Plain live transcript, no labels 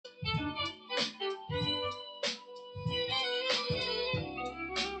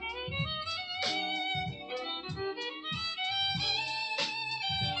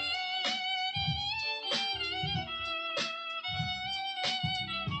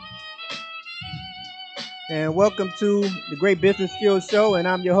and welcome to the Great Business Skills Show. And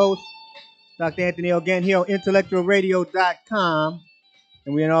I'm your host, Dr. Anthony Elgan here on intellectualradio.com.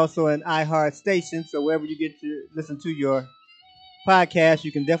 And we're also an iHeart station, so wherever you get to listen to your podcast,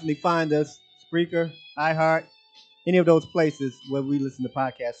 you can definitely find us, Spreaker, iHeart, any of those places where we listen to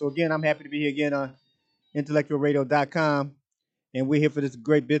podcasts. So again, I'm happy to be here again on intellectualradio.com. And we're here for this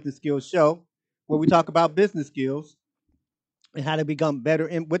Great Business Skills Show where we talk about business skills and how to become better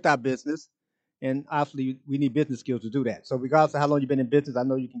with our business. And obviously, we need business skills to do that. So, regardless of how long you've been in business, I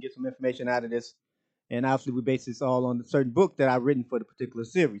know you can get some information out of this. And obviously, we base this all on a certain book that I've written for the particular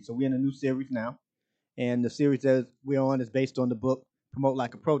series. So, we're in a new series now. And the series that we're on is based on the book Promote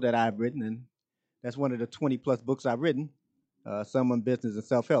Like a Pro that I've written. And that's one of the 20 plus books I've written, some on business and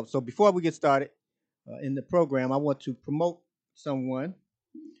self help. So, before we get started in the program, I want to promote someone.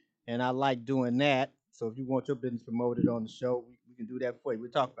 And I like doing that. So, if you want your business promoted on the show, we can do that for you. We'll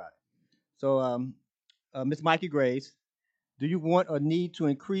talk about it. So, Ms. Mikey Graves, do you want or need to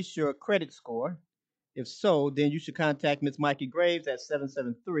increase your credit score? If so, then you should contact Ms. Mikey Graves at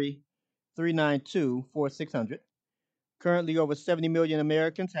 773 392 4600. Currently, over 70 million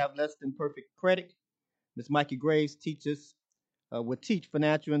Americans have less than perfect credit. Ms. Mikey Graves will teach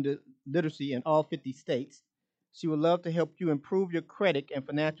financial literacy in all 50 states. She would love to help you improve your credit and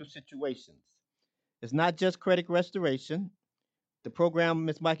financial situations. It's not just credit restoration. The program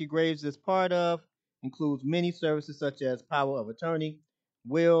Ms. Mikey Graves is part of includes many services such as power of attorney,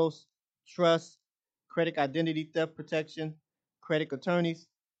 wills, trust, credit identity theft protection, credit attorneys,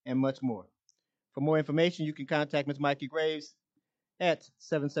 and much more. For more information, you can contact Ms. Mikey Graves at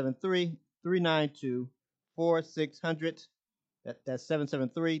 773 392 4600. That's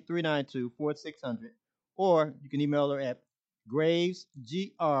 773-392-4600. Or you can email her at Graves,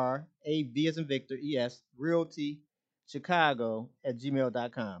 Grav as in Victor, ES, Realty, Chicago at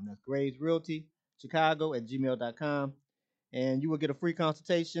gmail.com. That's Graves Realty, Chicago at gmail.com. And you will get a free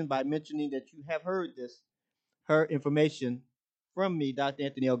consultation by mentioning that you have heard her information from me, Dr.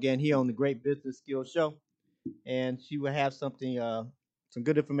 Anthony Elgan, here on the Great Business Skills Show. And she will have some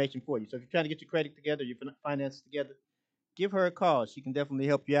good information for you. So if you're trying to get your credit together, your finances together, give her a call. She can definitely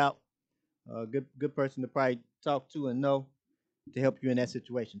help you out. Good person to probably talk to and know to help you in that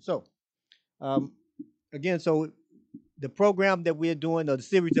situation. So, um, again, so the program that we're doing, or the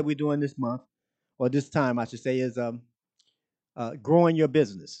series that we're doing this month, or this time, I should say, is growing your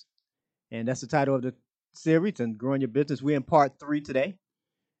business, and that's the title of the series. And growing your business. We're in part 3 today,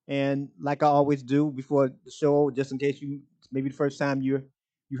 and like I always do before the show, just in case you maybe the first time you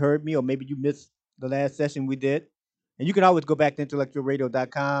heard me, or maybe you missed the last session we did, and you can always go back to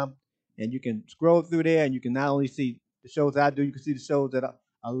intellectualradio.com and you can scroll through there, and you can not only see the shows I do, you can see the shows that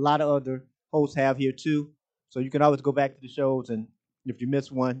a lot of other hosts have here too. So you can always go back to the shows, and if you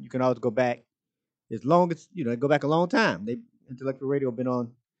miss one, you can always go back as long as go back a long time. They Intellectual Radio been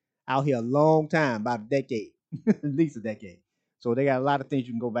on out here a long time, about a decade, at least a decade. So they got a lot of things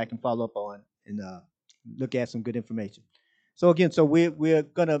you can go back and follow up on and look at some good information. So again, so we're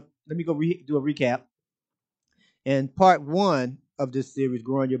gonna let me do a recap. In part 1 of this series,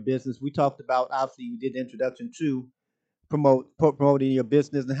 growing your business, we talked about obviously we did the introduction to promoting your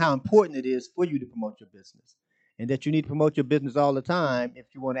business and how important it is for you to promote your business, and that you need to promote your business all the time if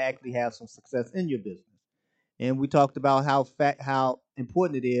you want to actually have some success in your business. And we talked about how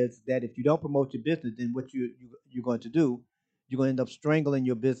important it is that if you don't promote your business, then what you're going to do, you're going to end up strangling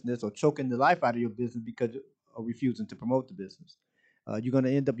your business or choking the life out of your business because of refusing to promote the business. You're going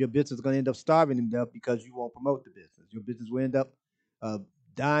to end up Your business is going to end up starving to death because you won't promote the business. Your business will end up uh,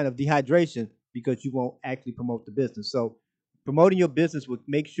 dying of dehydration because you won't actually promote the business. So promoting your business will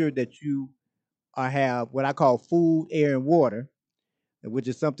make sure that you have what I call food, air, and water, which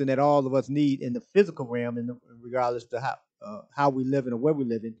is something that all of us need in the physical realm, regardless to how we live and where we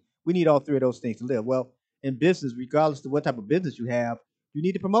live in. We need all three of those things to live. Well, in business, regardless of what type of business you have, you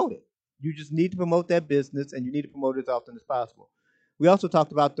need to promote it. You just need to promote that business, and you need to promote it as often as possible. We also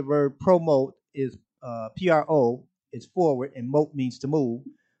talked about the verb promote is pro is forward, and mote means to move.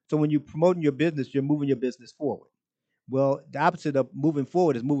 So when you're promoting your business, you're moving your business forward. Well, the opposite of moving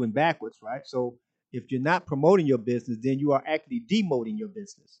forward is moving backwards, right? So if you're not promoting your business, then you are actually demoting your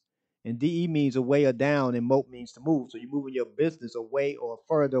business. And DE means away or down, and mote means to move. So you're moving your business away or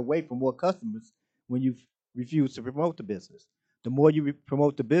further away from more customers when you refuse to promote the business. The more you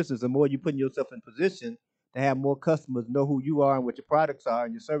promote the business, the more you're putting yourself in position to have more customers know who you are and what your products are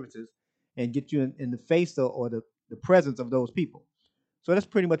and your services, and get you in the face or the presence of those people. So that's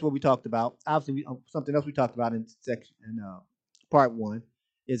pretty much what we talked about. Obviously, something else we talked about in part 1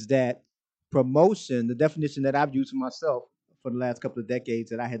 is that promotion. The definition that I've used for myself for the last couple of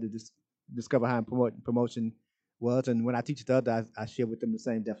decades that I had to discover how promotion was. And when I teach the other, I share with them the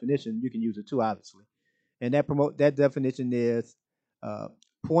same definition. You can use it too, obviously. And that definition is uh,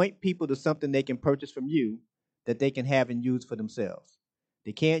 point people to something they can purchase from you that they can have and use for themselves.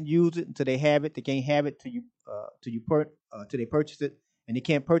 They can't use it until they have it. They can't have it till they purchase it, and they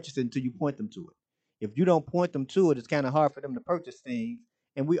can't purchase it until you point them to it. If you don't point them to it, it's kind of hard for them to purchase things.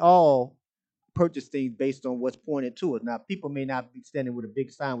 And we all purchase things based on what's pointed to us. Now, people may not be standing with a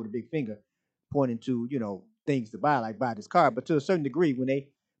big sign with a big finger pointing to, things to buy, like buy this car, but to a certain degree, when they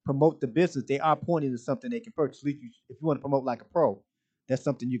promote the business, they are pointing to something they can purchase. At least if you want to promote like a pro, that's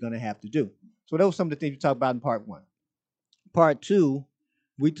something you're going to have to do. So those are some of the things we talked about in part one. Part two,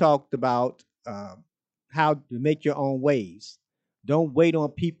 we talked about how to make your own waves. Don't wait on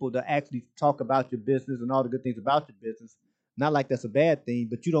people to actually talk about your business and all the good things about your business. Not like that's a bad thing,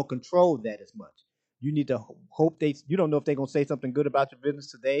 but you don't control that as much. You need to hope you don't know if they're going to say something good about your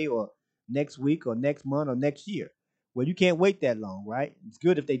business today or next week or next month or next year. Well, you can't wait that long, right? It's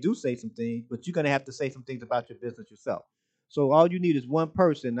good if they do say some things, but you're going to have to say some things about your business yourself. So all you need is one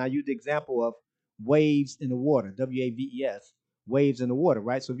person. I use the example of waves in the water, WAVES, waves in the water,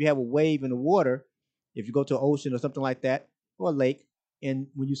 right? So if you have a wave in the water, if you go to an ocean or something like that, or a lake, and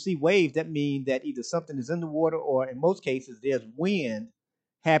when you see waves, that means that either something is in the water or in most cases there's wind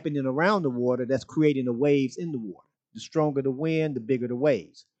happening around the water that's creating the waves in the water. The stronger the wind, the bigger the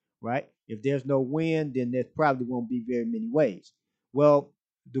waves, right? If there's no wind, then there probably won't be very many waves. Well,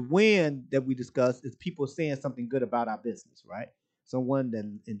 the wind that we discussed is people saying something good about our business, right? Someone that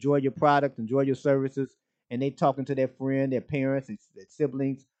enjoy your product, enjoy your services, and they talking to their friend, their parents, and their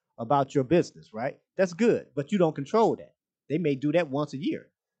siblings about your business, right? That's good, but you don't control that. They may do that once a year.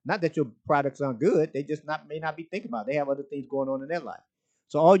 Not that your products aren't good, they just may not be thinking about it. They have other things going on in their life.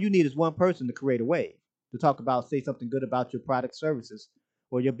 So all you need is one person to create a wave to talk about, say something good about your product, services,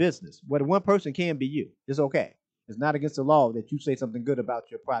 or your business. Well, the one person can be you. It's okay. It's not against the law that you say something good about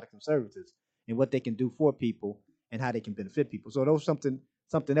your products and services and what they can do for people and how they can benefit people. So those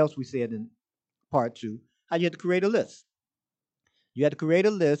something else we said in part two. How you had to create a list. You had to create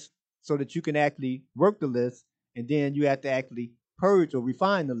a list so that you can actually work the list, and then you have to actually purge or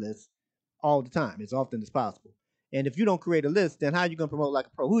refine the list all the time, as often as possible. And if you don't create a list, then how are you going to promote like a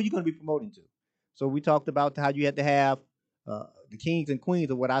pro? Who are you going to be promoting to? So we talked about how you had to have the kings and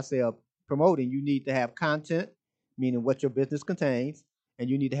queens of what I say of promoting. You need to have content, meaning what your business contains, and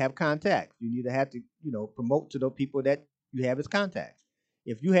you need to have contacts. You need to have to, promote to those people that you have as contacts.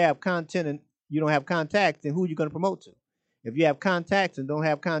 If you have content and you don't have contacts, then who are you going to promote to? If you have contacts and don't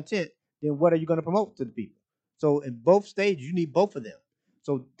have content, then what are you going to promote to the people? So in both stages, you need both of them.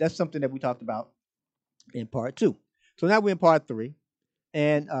 So that's something that we talked about in part two. So now we're in part three.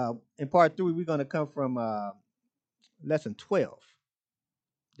 And in part three, we're going to come from lesson 12.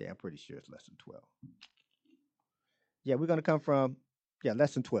 Yeah, I'm pretty sure it's lesson 12. Yeah, we're going to come from,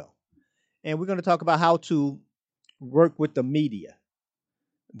 lesson 12. And we're going to talk about how to work with the media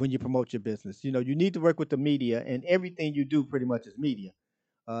when you promote your business. You need to work with the media, and everything you do pretty much is media.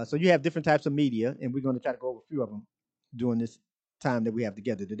 So you have different types of media, and we're going to try to go over a few of them during this time that we have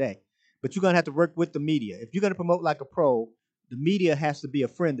together today. But you're going to have to work with the media. If you're going to promote like a pro, the media has to be a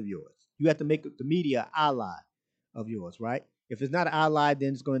friend of yours. You have to make the media an ally of yours, right? If it's not an ally, then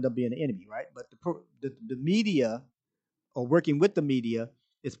it's going to end up being an enemy, right? But the media or working with the media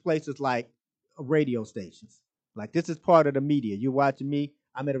is places like radio stations. Like this is part of the media. You're watching me.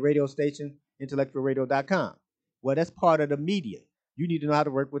 I'm at a radio station, intellectualradio.com. Well, that's part of the media. You need to know how to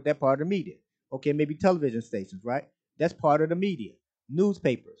work with that part of the media. Okay, maybe television stations, right? That's part of the media.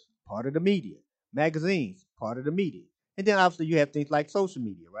 Newspapers, part of the media. Magazines, part of the media. And then obviously you have things like social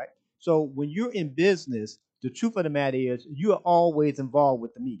media, right? So when you're in business, the truth of the matter is you are always involved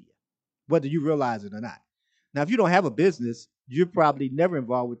with the media, whether you realize it or not. Now, if you don't have a business, you're probably never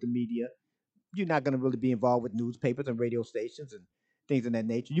involved with the media. You're not going to really be involved with newspapers and radio stations and things of that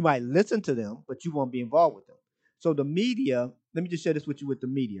nature. You might listen to them, but you won't be involved with them. So the media, let me just share this with you with the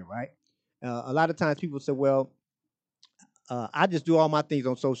media, right? A lot of times people say, well, I just do all my things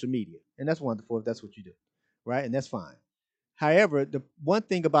on social media. And that's wonderful if that's what you do, right? And that's fine. However, the one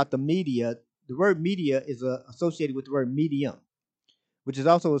thing about the media, the word media is associated with the word medium, which is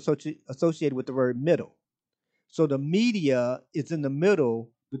also associated with the word middle. So the media is in the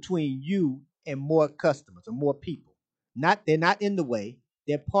middle between you and more customers or more people. They're not in the way,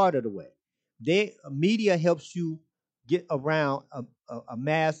 they're part of the way. Media helps you get around a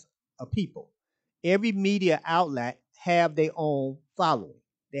mass of people. Every media outlet have their own following.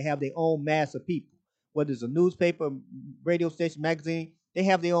 They have their own mass of people. Whether it's a newspaper, radio station, magazine, they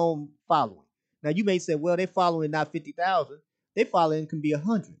have their own following. Now you may say, well, they're following not 50,000. Their following can be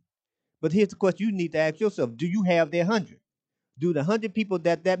 100. But here's the question you need to ask yourself: do you have their 100? Do the 100 people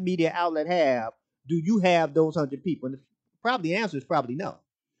that media outlet have? Do you have those 100 people? And probably the answer is probably no,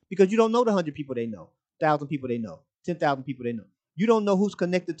 because you don't know the 100 people they know, 1,000 people they know, 10,000 people they know. You don't know who's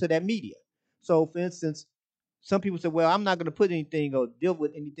connected to that media. So, for instance, some people say, "Well, I'm not going to put anything or deal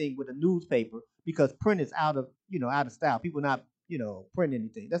with anything with a newspaper because print is out of style. People not print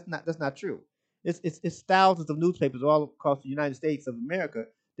anything." That's not true. It's thousands of newspapers all across the United States of America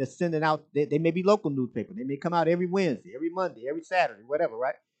that's sending out. They may be local newspapers. They may come out every Wednesday, every Monday, every Saturday, whatever,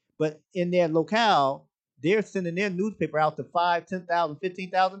 right? But in their locale, they're sending their newspaper out to 5, 10,000,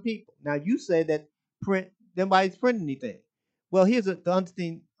 15,000 people. Now you say that print nobody's printing anything. Well, here's the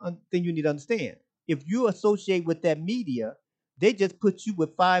thing you need to understand. If you associate with that media, they just put you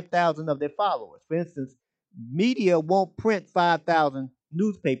with 5,000 of their followers. For instance, media won't print 5,000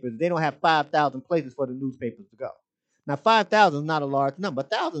 newspapers. They don't have 5,000 places for the newspapers to go. Now, 5,000 is not a large number.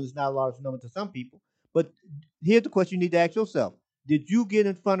 1,000 is not a large number to some people. But here's the question you need to ask yourself: did you get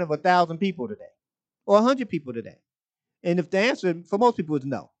in front of 1,000 people today, or 100 people today? And if the answer for most people is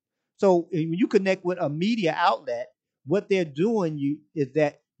no. So when you connect with a media outlet, what they're doing is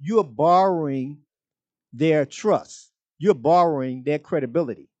that you're borrowing their trust. You're borrowing their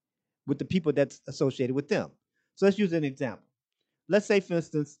credibility with the people that's associated with them. So let's use an example. Let's say, for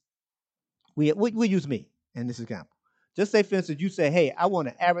instance, we use me in this example. Just say, for instance, you say, "Hey, I want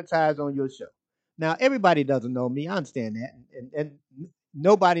to advertise on your show." Now, everybody doesn't know me. I understand that, and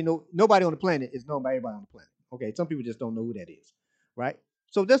nobody on the planet is known by everybody on the planet. Okay, some people just don't know who that is, right?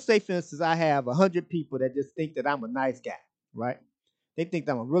 So just say, for instance, I have 100 people that just think that I'm a nice guy, right? They think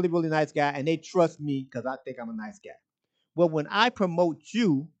that I'm a really, really nice guy, and they trust me because I think I'm a nice guy. Well, when I promote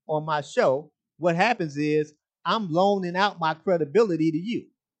you on my show, what happens is I'm loaning out my credibility to you,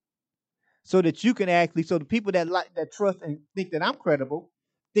 so that you can actually, so the people that trust and think that I'm credible,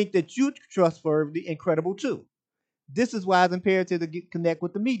 think that you trustworthy and credible too. This is why it's imperative to connect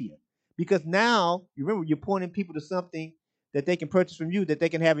with the media, because now you remember you're pointing people to something that they can purchase from you that they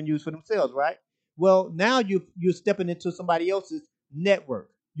can have and use for themselves, right? Well, now you're stepping into somebody else's network.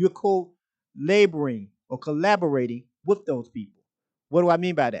 You're co-laboring or collaborating with those people. What do I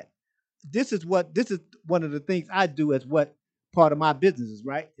mean by that? This is one of the things I do as what part of my business is,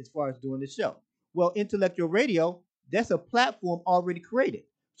 right? As far as doing this show. Well, intellectual radio, that's a platform already created.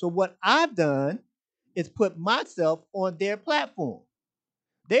 So what I've done is put myself on their platform.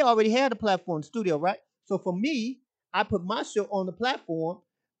 They already had a platform studio, right? So for me, I put my show on the platform.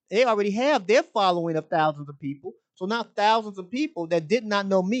 They already have their following of thousands of people. So now thousands of people that did not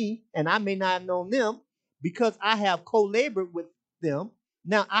know me, and I may not have known them, because I have co-labored with them.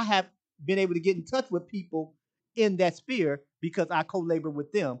 Now I have been able to get in touch with people in that sphere because I co-labored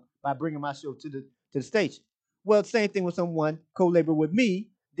with them by bringing my show to the station. Well, same thing with someone co-labor with me.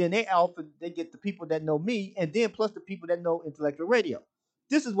 Then they get the people that know me, and then plus the people that know intellectual radio.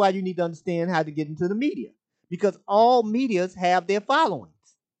 This is why you need to understand how to get into the media, because all medias have their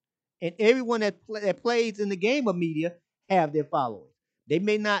followings, and everyone that plays in the game of media have their followings. They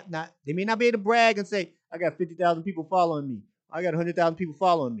may not be able to brag and say, "I got 50,000 people following me. I got 100,000 people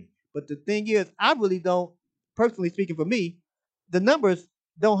following me." But the thing is, I really don't. Personally speaking, for me, the numbers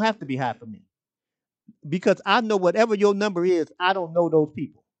don't have to be high for me, because I know whatever your number is, I don't know those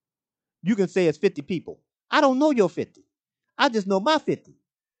people. You can say it's 50 people. I don't know your 50. I just know my 50.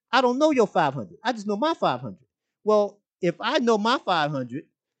 I don't know your 500. I just know my 500. Well, if I know my 500,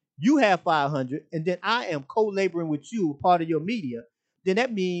 you have 500, and then I am co-laboring with you, part of your media, then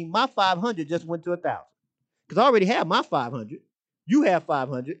that means my 500 just went to 1,000. Because I already have my 500. You have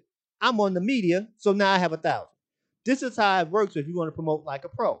 500. I'm on the media, so now I have 1,000. This is how it works if you want to promote like a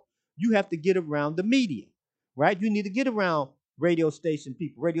pro. You have to get around the media, right? You need to get around radio station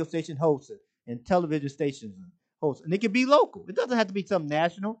people, radio station hosts, and television stations and hosts. And it can be local. It doesn't have to be something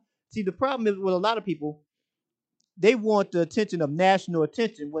national. See, the problem is with a lot of people, they want the attention of national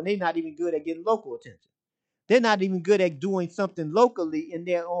attention when they're not even good at getting local attention. They're not even good at doing something locally in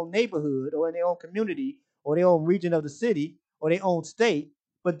their own neighborhood or in their own community or their own region of the city or their own state.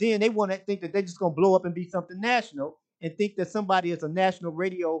 But then they want to think that they're just going to blow up and be something national, and think that somebody is a national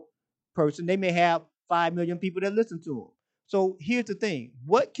radio person. They may have 5 million people that listen to them. So here's the thing: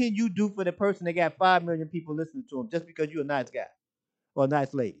 what can you do for the person that got 5 million people listening to them just because you're a nice guy or a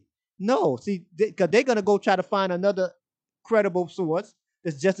nice lady? No, see, because they're going to go try to find another credible source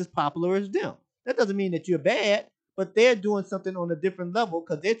that's just as popular as them. That doesn't mean that you're bad, but they're doing something on a different level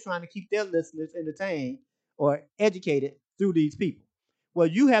because they're trying to keep their listeners entertained or educated through these people. Well,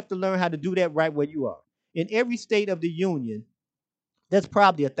 you have to learn how to do that right where you are. In every state of the union, there's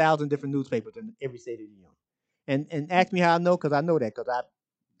probably 1,000 different newspapers in every state of the union. And ask me how I know, because I know that because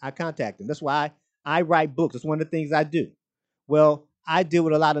I contact them. That's why I write books. It's one of the things I do. Well, I deal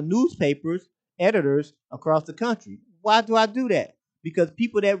with a lot of newspapers, editors across the country. Why do I do that? Because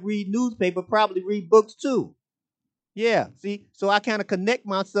people that read newspaper probably read books too. Yeah, see, so I kind of connect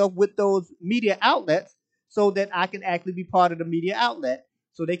myself with those media outlets so that I can actually be part of the media outlet,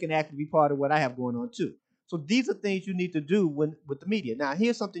 so they can actually be part of what I have going on too. So these are things you need to do when with the media. Now,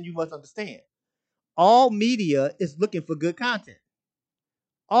 here's something you must understand: all media is looking for good content.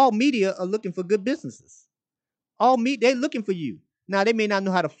 All media are looking for good businesses. All they're looking for you. Now they may not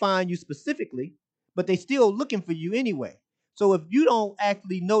know how to find you specifically, but they still looking for you anyway. So if you don't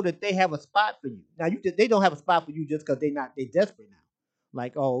actually know that they have a spot for you, now they don't have a spot for you just because they desperate now.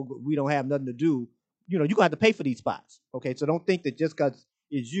 Like, oh, we don't have nothing to do. You're gonna have to pay for these spots. Okay, so don't think that just because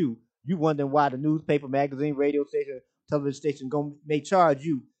it's you wondering why the newspaper, magazine, radio station, television station may charge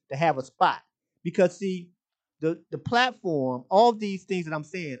you to have a spot. Because see, the platform, all these things that I'm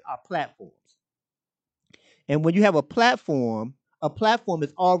saying are platforms. And when you have a platform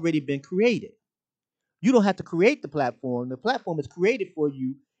has already been created. You don't have to create the platform. The platform is created for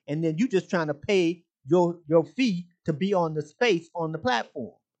you, and then you just trying to pay your fee to be on the space on the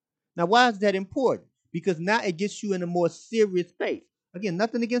platform. Now, why is that important? Because now it gets you in a more serious space. Again,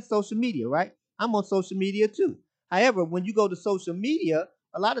 nothing against social media, right? I'm on social media too. However, when you go to social media,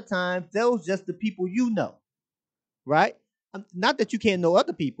 a lot of times those just the people you know, right? Not that you can't know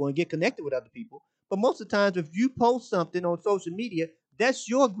other people and get connected with other people, but most of the times, if you post something on social media, that's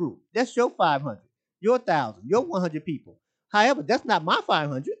your group, that's your 500, your 1,000, your 100 people. However, that's not my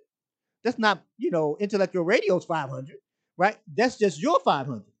 500. That's not, intellectual radio's 500, right? That's just your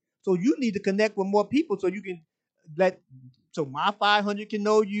 500. So you need to connect with more people so you can let, so my 500 can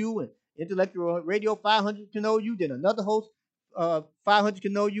know you and intellectual radio 500 can know you. Then another host 500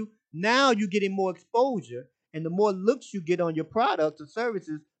 can know you. Now you're getting more exposure, and the more looks you get on your products and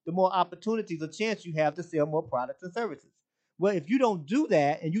services, the more opportunities or chance you have to sell more products and services. Well, if you don't do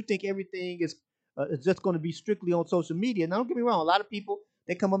that and you think everything is just going to be strictly on social media, now don't get me wrong, a lot of people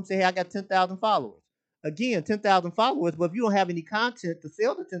they come up and say, "Hey, I got 10,000 followers." Again, 10,000 followers, but if you don't have any content to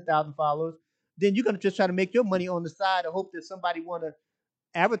sell to 10,000 followers, then you're going to just try to make your money on the side and hope that somebody want to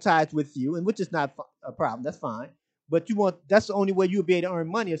advertise with you, and which is not a problem. That's fine. But that's the only way you'll be able to earn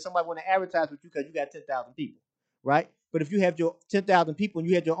money if somebody want to advertise with you because you got 10,000 people, right? But if you have your 10,000 people and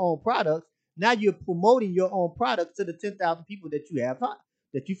you had your own products, now you're promoting your own products to the 10,000 people that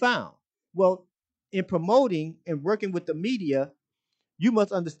you found. Well, in promoting and working with the media, you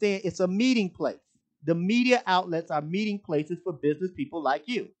must understand it's a meeting place. The media outlets are meeting places for business people like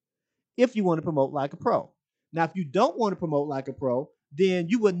you if you want to promote like a pro. Now, if you don't want to promote like a pro, then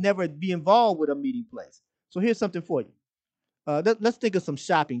you would never be involved with a meeting place. So here's something for you. Let's think of some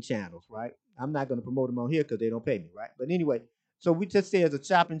shopping channels, right? I'm not going to promote them on here because they don't pay me, right? But anyway, so we just say as a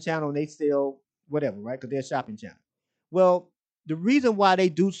shopping channel and they sell whatever, right? Because they're a shopping channel. Well, the reason why they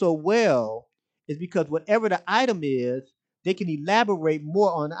do so well is because whatever the item is, they can elaborate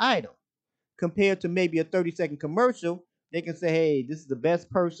more on the item compared to maybe a 30-second commercial. They can say, hey, this is the best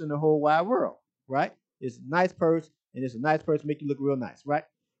purse in the whole wide world, right? It's a nice purse, and it's a nice purse, make you look real nice, right?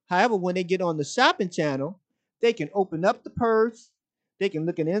 However, when they get on the shopping channel, they can open up the purse. They can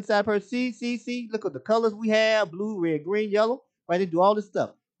look in the inside purse. See. Look at the colors we have: blue, red, green, yellow. Right? They do all this stuff.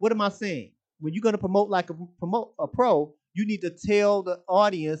 What am I saying? When you're going to promote like a pro, you need to tell the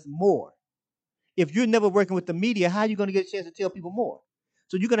audience more. If you're never working with the media, how are you going to get a chance to tell people more?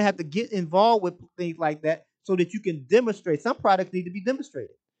 So you're going to have to get involved with things like that so that you can demonstrate. Some products need to be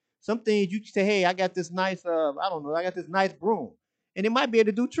demonstrated. Some things you say, hey, I got this nice, I don't know, I got this nice broom. And it might be able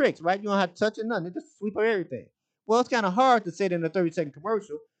to do tricks, right? You don't have to touch it, nothing. It just sweep up everything. Well, it's kind of hard to say it in a 30-second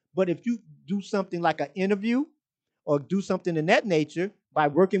commercial, but if you do something like an interview or do something in that nature by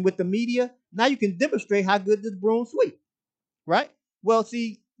working with the media, now you can demonstrate how good this broom sweep, right? Well,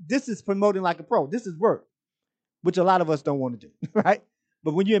 see, this is promoting like a pro. This is work, which a lot of us don't want to do, right?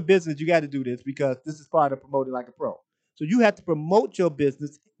 But when you're in business, you got to do this because this is part of promoting like a pro. So you have to promote your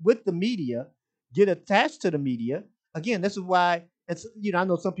business with the media, get attached to the media. Again, this is why it's, I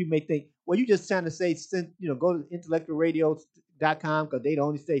know some people may think, well, you just trying to say, go to intellectualradio.com because they the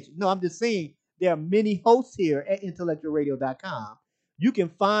only station. No, I'm just saying there are many hosts here at intellectualradio.com. You can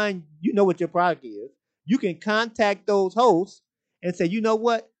find, what your product is. You can contact those hosts and say, you know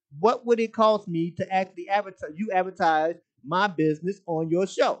what would it cost me to actually advertise my business on your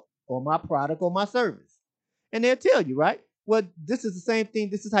show or my product or my service? And they'll tell you, right? Well, this is the same thing.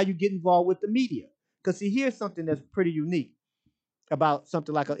 This is how you get involved with the media. Because see, here's something that's pretty unique about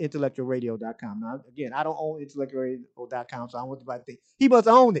something like intellectualradio.com. Now, again, I don't own intellectualradio.com, so I don't want anybody to think he must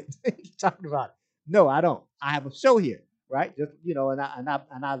own it. He's talking about it. No, I don't. I have a show here, right? Just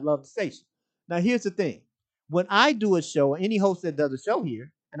and I love the station. Now here's the thing: when I do a show, any host that does a show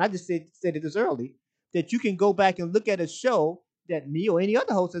here, and I just said it this early, that you can go back and look at a show that me or any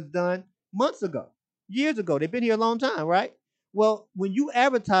other host has done months ago, years ago. They've been here a long time, right? Well, when you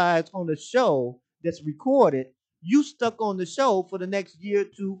advertise on a show that's recorded, you stuck on the show for the next year,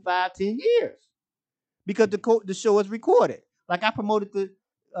 2, 5, 10 years because the show is recorded. Like I promoted the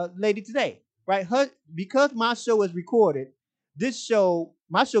lady today, right? Because my show is recorded.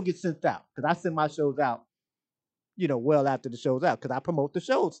 My show gets sent out because I send my shows out, well after the show's out because I promote the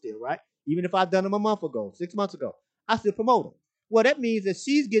shows still, right? Even if I've done them a month ago, 6 months ago, I still promote them. Well, that means that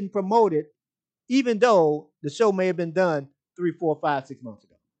she's getting promoted even though the show may have been done 3, 4, 5, 6 months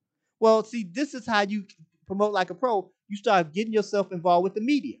ago. Well, see, this is how you promote like a pro. You start getting yourself involved with the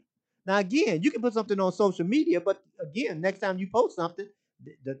media. Now, again, you can put something on social media, but again, next time you post something,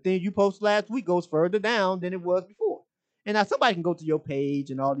 the thing you posted last week goes further down than it was before. And now somebody can go to your page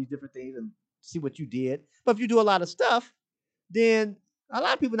and all these different things and see what you did. But if you do a lot of stuff, then a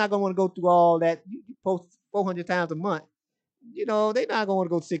lot of people are not going to want to go through all that. You post 400 times a month. They're not going to want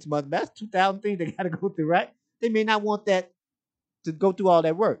to go 6 months. That's 2,000 things they got to go through, right? They may not want that to go through all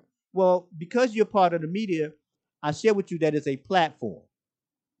that work. Well, because you're part of the media, I share with you that it's a platform.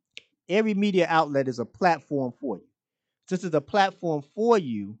 Every media outlet is a platform for you. Since it's a platform for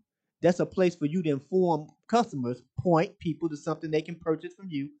you, that's a place for you to inform customers, point people to something they can purchase from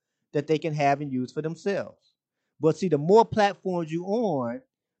you that they can have and use for themselves. But see, the more platforms you on,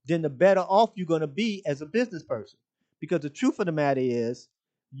 then the better off you're going to be as a business person. Because the truth of the matter is,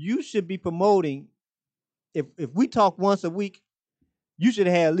 you should be promoting. If we talk once a week, you should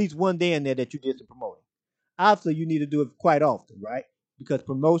have at least one day in there that you did some promoting. Obviously, you need to do it quite often, right? Because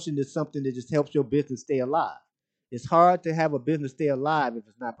promotion is something that just helps your business stay alive. It's hard to have a business stay alive if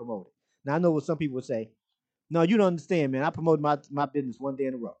it's not promoted. Now, I know what some people would say. No, you don't understand, man. I promoted my business one day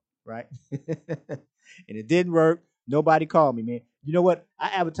in a row, right? And it didn't work. Nobody called me, man. You know what? I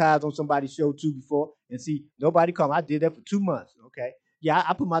advertised on somebody's show too before, and see, nobody called me. I did that for 2 months, okay? Yeah,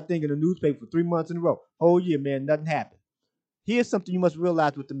 I put my thing in the newspaper for 3 months in a row. Whole year, man, nothing happened. Here's something you must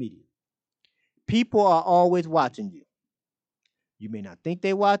realize with the media. People are always watching you. You may not think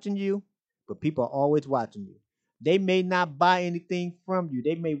they're watching you, but people are always watching you. They may not buy anything from you.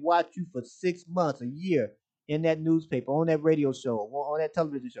 They may watch you for 6 months, a year in that newspaper, on that radio show, or on that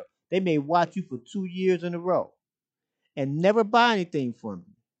television show. They may watch you for 2 years in a row and never buy anything from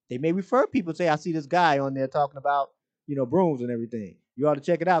you. They may refer people, say, I see this guy on there talking about, brooms and everything. You ought to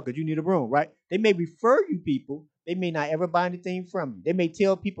check it out because you need a broom, right? They may refer you people. They may not ever buy anything from you. They may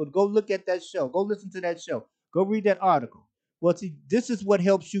tell people to go look at that show, go listen to that show, go read that article. Well, see, this is what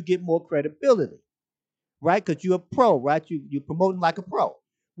helps you get more credibility, right? Because you're a pro, right? You're promoting like a pro.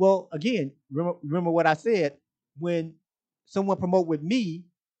 Well, again, remember what I said. When someone promote with me,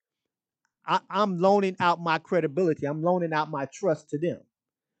 I'm loaning out my credibility. I'm loaning out my trust to them.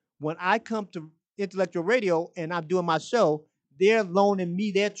 When I come to intellectual radio and I'm doing my show, they're loaning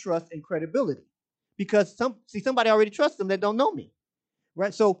me their trust and credibility because somebody already trusts them that don't know me,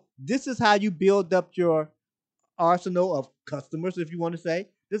 right? So this is how you build up your arsenal of customers, if you want to say.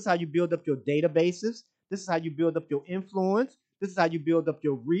 This is how you build up your databases. This is how you build up your influence. This is how you build up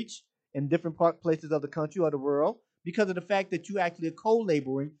your reach in different places of the country or the world because of the fact that you actually are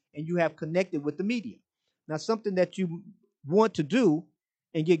co-laboring and you have connected with the media. Now, something that you want to do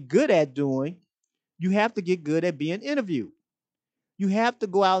and get good at doing, you have to get good at being interviewed. You have to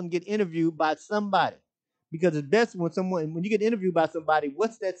go out and get interviewed by somebody because it's best when you get interviewed by somebody,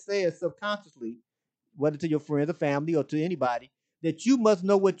 what's that says subconsciously, whether to your friends or family or to anybody, that you must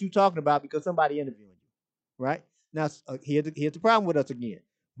know what you're talking about because somebody interviewing you, right? Now, here's the problem with us again.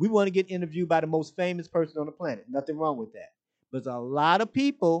 We want to get interviewed by the most famous person on the planet. Nothing wrong with that. But there's a lot of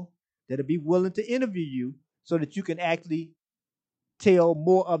people that'll be willing to interview you so that you can actually tell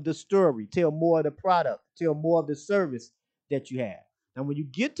more of the story, tell more of the product, tell more of the service that you have. Now, when you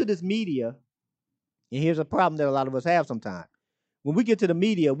get to this media, and here's a problem that a lot of us have sometimes. When we get to the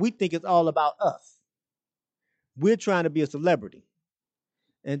media, we think it's all about us. We're trying to be a celebrity.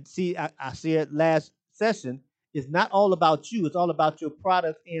 And see, I said last session, it's not all about you. It's all about your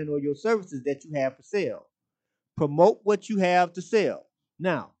products and or your services that you have for sale. Promote what you have to sell.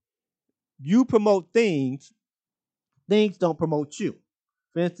 Now, you promote things don't promote you.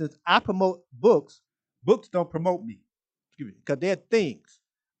 For instance, I promote books. Books don't promote me. Excuse me, because they're things.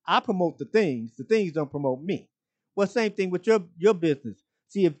 I promote the things don't promote me. Well, same thing with your business.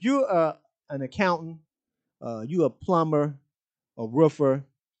 See, if you're an accountant, you're a plumber, a roofer,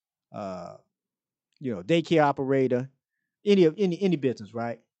 uh, daycare operator, any business,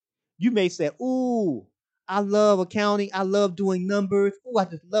 right? You may say, "Ooh, I love accounting. I love doing numbers. Oh, I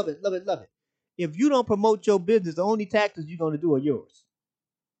just love it, love it, love it. If you don't promote your business, the only taxes you're going to do are yours.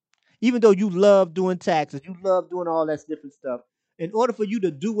 Even though you love doing taxes, you love doing all that different stuff. In order for you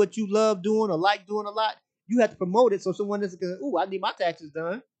to do what you love doing or like doing a lot, you have to promote it so someone is going, oh, I need my taxes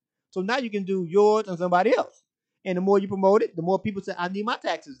done. So now you can do yours and somebody else. And the more you promote it, the more people say, I need my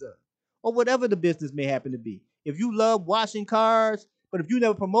taxes done. Or whatever the business may happen to be. If you love washing cars, but if you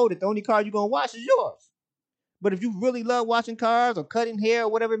never promote it, the only car you're going to wash is yours. But if you really love washing cars or cutting hair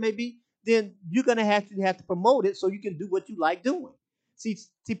or whatever it may be, then you're gonna have to promote it so you can do what you like doing. See,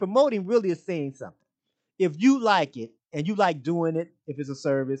 promoting really is saying something. If you like it and you like doing it, if it's a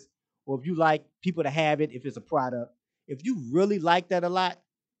service, or if you like people to have it, if it's a product, if you really like that a lot,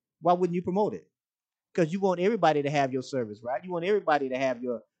 why wouldn't you promote it? Because you want everybody to have your service, right? You want everybody to have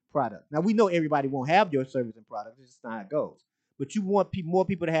your product. Now we know everybody won't have your service and product. It's just not how it goes. But you want more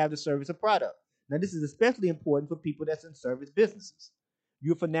people to have the service or product. Now this is especially important for people that's in service businesses.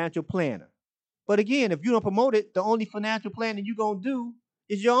 You're a financial planner. But again, if you don't promote it, the only financial planning you're gonna do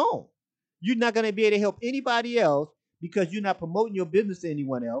is your own. You're not gonna be able to help anybody else because you're not promoting your business to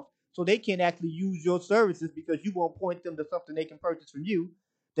anyone else. So they can't actually use your services because you won't point them to something they can purchase from you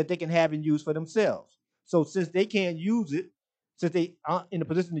that they can have and use for themselves. So since they can't use it, since they aren't in a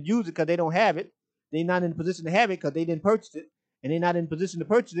position to use it because they don't have it, they're not in a position to have it because they didn't purchase it, and they're not in a position to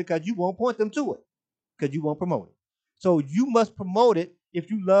purchase it because you won't point them to it because you won't promote it. So you must promote it if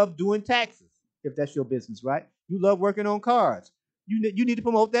you love doing taxes, if that's your business, right? You love working on cars. You need to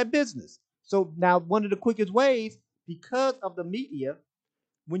promote that business. So now one of the quickest ways, because of the media,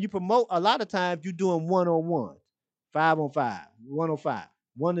 when you promote, a lot of times you're doing one on one, 5 on 5, 1 on 5,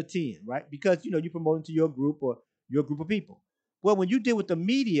 1 to 10, right? Because you're promoting to your group or your group of people. Well, when you deal with the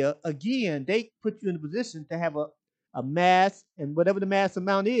media, again, they put you in a position to have a mass, and whatever the mass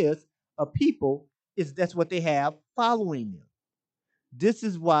amount is of people, is that's what they have following them. This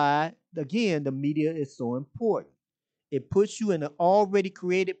is why, again, the media is so important. It puts you in an already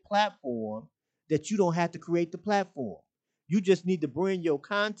created platform that you don't have to create the platform. You just need to bring your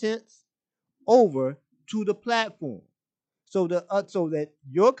contents over to the platform. So that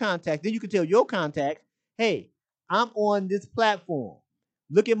your contact, then you can tell your contact, hey, I'm on this platform.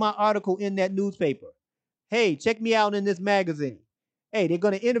 Look at my article in that newspaper. Hey, check me out in this magazine. Hey, they're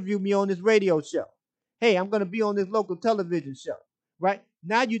going to interview me on this radio show. Hey, I'm going to be on this local television show. Right?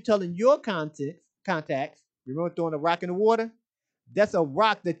 Now you're telling your contacts, remember throwing a rock in the water? That's a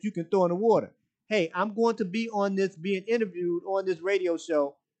rock that you can throw in the water. Hey, I'm going to be on this, being interviewed on this radio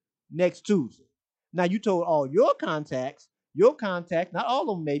show next Tuesday. Now you told all your contacts, not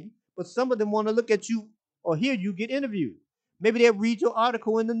all of them maybe, but some of them want to look at you or hear you get interviewed. Maybe they'll read your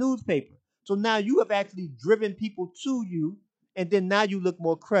article in the newspaper. So now you have actually driven people to you, and then now you look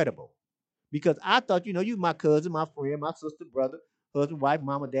more credible. Because I thought, you my cousin, my friend, my sister, brother, husband, wife,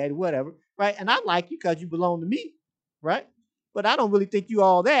 mama, daddy, whatever, right? And I like you because you belong to me, right? But I don't really think you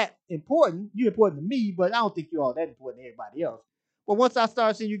all that important. You're important to me, but I don't think you're all that important to everybody else. But once I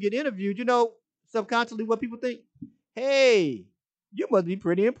start seeing you get interviewed, subconsciously what people think, hey, you must be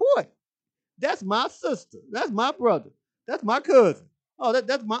pretty important. That's my sister. That's my brother. That's my cousin. Oh,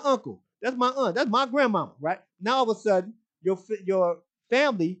 that's my uncle. That's my aunt. That's my grandmama, right? Now all of a sudden, your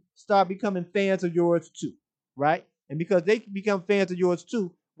family start becoming fans of yours too, right? And because they become fans of yours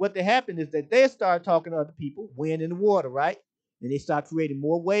too, what they happen is that they start talking to other people, wind in the water, right? And they start creating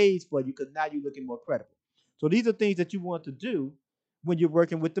more ways for you because now you're looking more credible. So these are things that you want to do when you're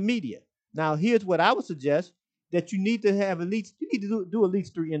working with the media. Now, here's what I would suggest, that you need to have you need to do at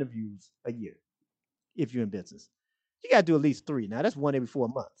least 3 interviews a year if you're in business. You got to do at least 3. Now, that's one every 4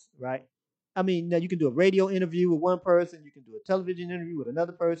 months, right? I mean, now you can do a radio interview with one person, you can do a television interview with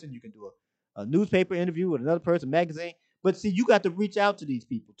another person, you can do a newspaper interview with another person, magazine. But see, you got to reach out to these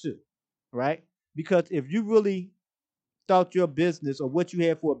people too, right? Because if you really thought your business or what you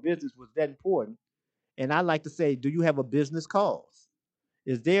had for a business was that important, and I like to say, do you have a business cause?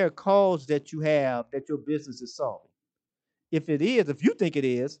 Is there a cause that you have that your business is solving? If it is, if you think it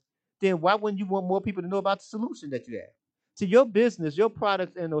is, then why wouldn't you want more people to know about the solution that you have? See, your business, your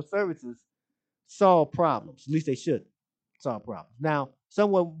products and those services solve problems. At least they should solve problems. Now,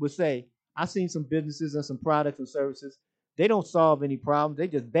 someone would say, I've seen some businesses and some products and services. They don't solve any problems. They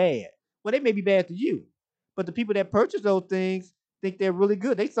just bad. Well, they may be bad to you, but the people that purchase those things think they're really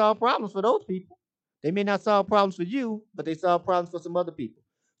good. They solve problems for those people. They may not solve problems for you, but they solve problems for some other people.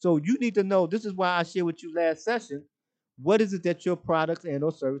 So you need to know, this is why I shared with you last session, what is it that your products and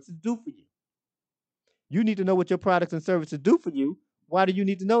or services do for you? You need to know what your products and services do for you. Why do you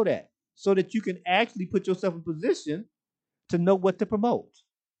need to know that? So that you can actually put yourself in position to know what to promote.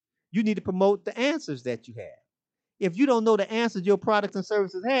 You need to promote the answers that you have. If you don't know the answers your products and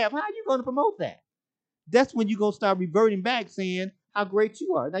services have, how are you going to promote that? That's when you're going to start reverting back saying how great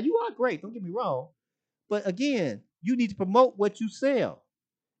you are. Now, you are great, don't get me wrong. But again, you need to promote what you sell.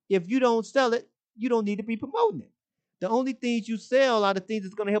 If you don't sell it, you don't need to be promoting it. The only things you sell are the things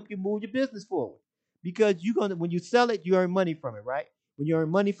that's going to help you move your business forward. Because you're gonna, when you sell it, you earn money from it, right? When you earn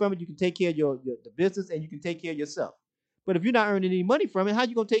money from it, you can take care of your the business and you can take care of yourself. But if you're not earning any money from it, how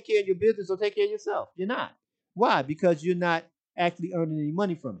you gonna take care of your business or take care of yourself? You're not. Why? Because you're not actually earning any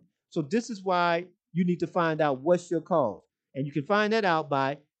money from it. So this is why you need to find out what's your cause, and you can find that out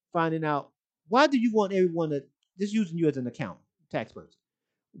by finding out why do you want everyone to, just using you as an accountant, tax person.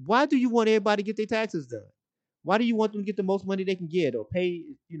 Why do you want everybody to get their taxes done? Why do you want them to get the most money they can get, or pay,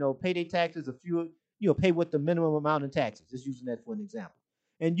 pay their taxes a few, pay what the minimum amount in taxes? Just using that for an example.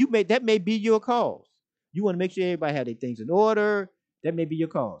 And that may be your cause. You want to make sure everybody have their things in order. That may be your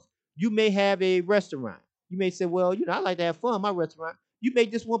cause. You may have a restaurant. You may say, well, I like to have fun in my restaurant. You may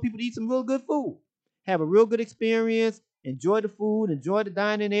just want people to eat some real good food, have a real good experience, enjoy the food, enjoy the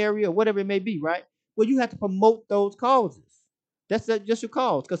dining area, or whatever it may be, right? Well, you have to promote those causes. That's just your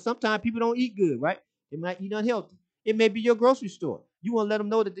cause, because sometimes people don't eat good, right? They might eat unhealthy. It may be your grocery store. You want to let them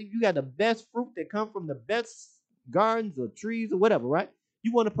know that you got the best fruit that come from the best gardens or trees or whatever, right?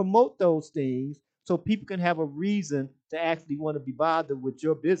 You want to promote those things so people can have a reason to actually want to be bothered with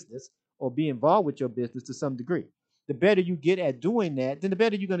your business or be involved with your business to some degree. The better you get at doing that, then the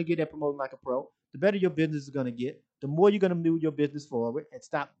better you're going to get at promoting like a pro. The better your business is going to get. The more you're going to move your business forward and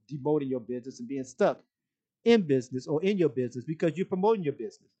stop demoting your business and being stuck in business or in your business because you're promoting your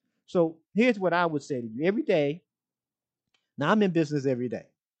business. So here's what I would say to you every day. Now, I'm in business every day.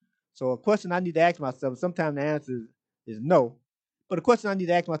 So a question I need to ask myself, sometimes the answer is no. But a question I need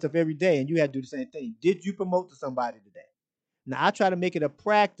to ask myself every day, and you have to do the same thing. Did you promote to somebody today? Now, I try to make it a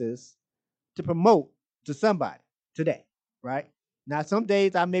practice to promote to somebody today, right? Now, some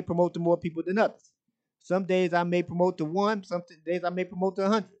days I may promote to more people than others. Some days I may promote to one, some days I may promote to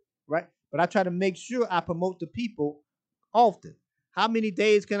 100, right? But I try to make sure I promote to people often. How many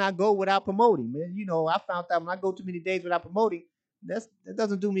days can I go without promoting, man? I found out when I go too many days without promoting, that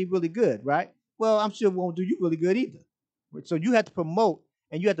doesn't do me really good, right? Well, I'm sure it won't do you really good either. So you have to promote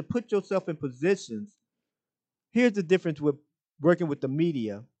and you have to put yourself in positions. Here's the difference with working with the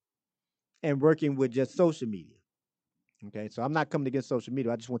media and working with just social media. Okay, so I'm not coming against social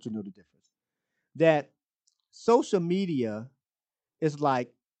media. I just want you to know the difference. That social media is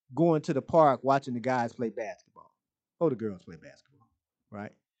like going to the park watching the guys play basketball or the girls play basketball,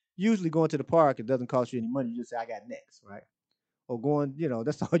 right? Usually going to the park, it doesn't cost you any money. You just say, I got next, right? Or going,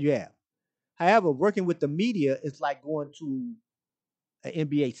 that's all you have. However, working with the media is like going to an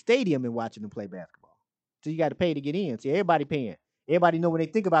NBA stadium and watching them play basketball. So you got to pay to get in. See, everybody paying. Everybody know when they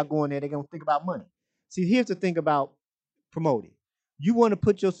think about going there, they're going to think about money. See, here's the thing about promoting. You want to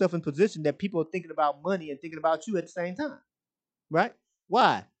put yourself in position that people are thinking about money and thinking about you at the same time, right?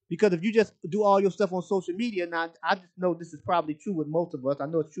 Why? Because if you just do all your stuff on social media, now I just know this is probably true with most of us. I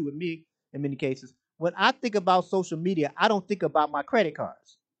know it's true with me in many cases. When I think about social media, I don't think about my credit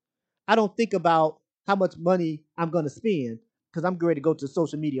cards. I don't think about how much money I'm going to spend because I'm ready to go to a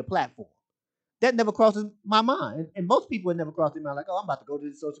social media platform. That never crosses my mind, and most people it never crosses their mind. Like, oh, I'm about to go to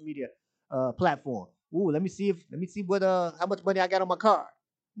this social media platform. Ooh, let me see what how much money I got on my card.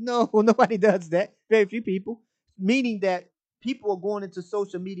 No, nobody does that. Very few people. Meaning that people are going into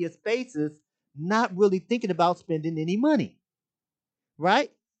social media spaces not really thinking about spending any money, right?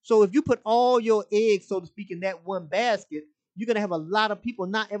 So if you put all your eggs, so to speak, in that one basket, you're gonna have a lot of people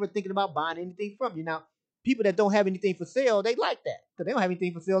not ever thinking about buying anything from you. Now, people that don't have anything for sale, they like that because they don't have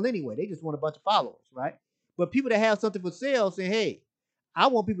anything for sale anyway. They just want a bunch of followers, right? But people that have something for sale say, "Hey, I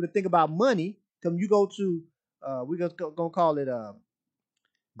want people to think about money." Come, you go to, we're gonna call it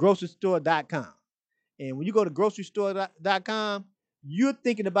grocerystore.com. And when you go to grocerystore.com, you're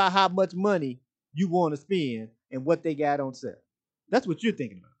thinking about how much money you want to spend and what they got on sale. That's what you're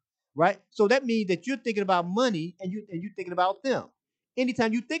thinking about, right? So that means that you're thinking about money and you're thinking about them.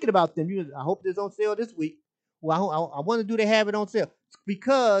 Anytime you're thinking about them, I hope this on sale this week. Well, I want to do they have it on sale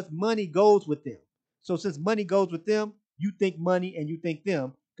because money goes with them. So since money goes with them, you think money and you think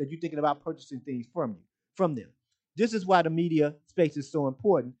them because you're thinking about purchasing things from them. This is why the media space is so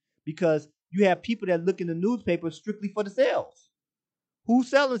important because you have people that look in the newspaper strictly for the sales. Who's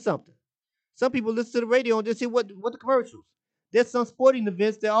selling something? Some people listen to the radio and just hear what the commercials. There's some sporting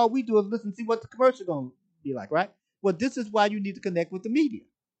events that all we do is listen and see what the commercial gonna be like, right? Well, this is why you need to connect with the media.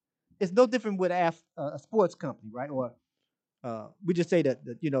 It's no different with a sports company, right? Or we just say that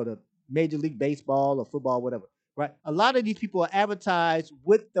the Major League Baseball or football, whatever, right? A lot of these people are advertised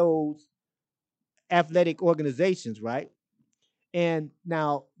with those athletic organizations, right? And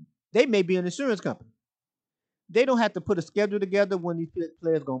now they may be an insurance company. They don't have to put a schedule together when these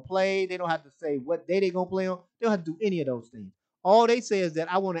players gonna play. They don't have to say what day they gonna play on. They don't have to do any of those things. All they say is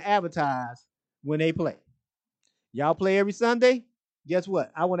that I want to advertise when they play. Y'all play every Sunday. Guess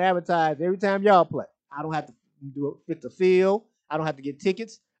what? I want to advertise every time y'all play. I don't have to fix a field. I don't have to get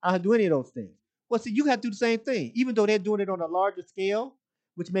tickets. I don't have to do any of those things. Well, see, you have to do the same thing, even though they're doing it on a larger scale,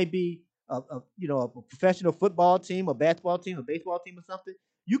 which may be a professional football team, a basketball team, a baseball team, or something.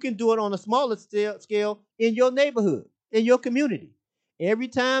 You can do it on a smaller scale in your neighborhood, in your community. Every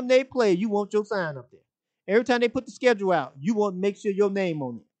time they play, you want your sign up there. Every time they put the schedule out, you want to make sure your name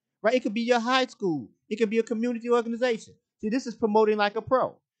on it, right? It could be your high school. It could be a community organization. See, this is promoting like a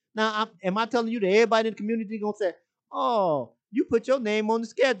pro. Now, am I telling you that everybody in the community gonna say, "Oh, you put your name on the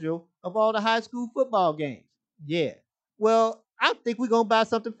schedule of all the high school football games"? Yeah. Well, I think we're gonna buy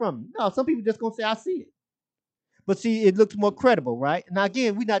something from you. No, some people just gonna say, "I see it." But see, it looks more credible, right? Now,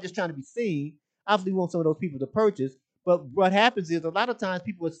 again, we're not just trying to be seen. Obviously, we want some of those people to purchase. But what happens is a lot of times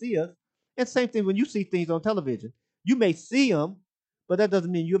people will see us. And same thing when you see things on television. You may see them, but that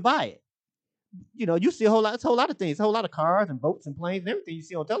doesn't mean you buy it. You see a whole lot. It's a whole lot of things, a whole lot of cars and boats and planes and everything you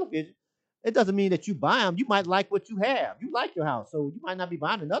see on television. It doesn't mean that you buy them. You might like what you have. You like your house, so you might not be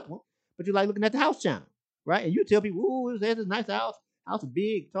buying another one, but you like looking at the house channel, right? And you tell people, "Ooh, there's this nice house. House is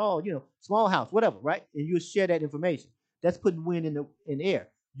big, tall, small house, whatever, right?" And you share that information. That's putting wind in the air.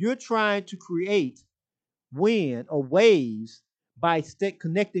 You're trying to create wind or waves by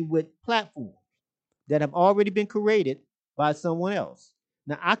connecting with platforms that have already been created by someone else.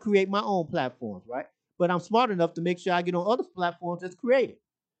 Now, I create my own platforms, right? But I'm smart enough to make sure I get on other platforms that's created.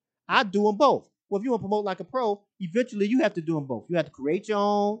 I do them both. Well, if you want to promote like a pro, eventually you have to do them both. You have to create your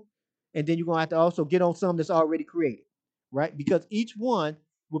own, and then you're going to have to also get on some that's already created, right? Because each one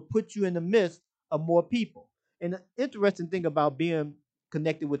will put you in the midst of more people. And the interesting thing about being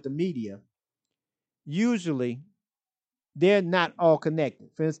connected with the media, usually they're not all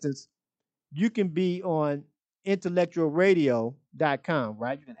connected. For instance, you can be on intellectualradio.com,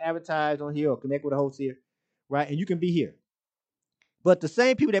 right? You can advertise on here or connect with a host here, right? And you can be here. But the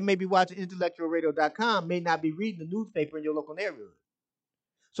same people that may be watching intellectualradio.com may not be reading the newspaper in your local neighborhood.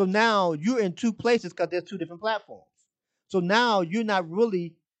 So now you're in two places because there's two different platforms. So now you're not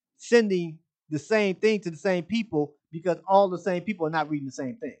really sending the same thing to the same people because all the same people are not reading the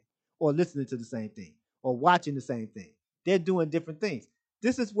same thing or listening to the same thing or watching the same thing. They're doing different things.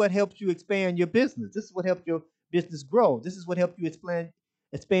 This is what helps you expand your business. This is what helps your business grow. This is what helps you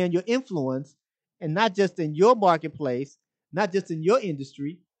expand your influence, and not just in your marketplace, not just in your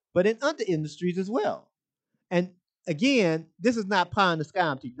industry, but in other industries as well. And again, this is not pie in the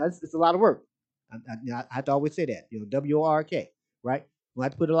sky. It's a lot of work. I have to always say that, WORK, right? We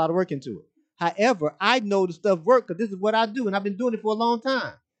have to put a lot of work into it. However, I know the stuff works because this is what I do, and I've been doing it for a long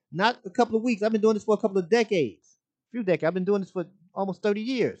time. Not a couple of weeks. I've been doing this for a couple of decades, a few decades. I've been doing this for almost 30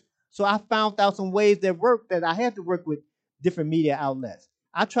 years. So I found out some ways that work that I had to work with different media outlets.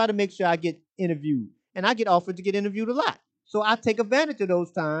 I try to make sure I get interviewed, and I get offered to get interviewed a lot. So I take advantage of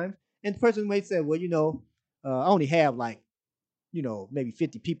those times. And the person may say, well, I only have like, maybe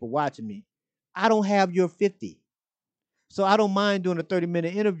 50 people watching me. I don't have your 50. So I don't mind doing a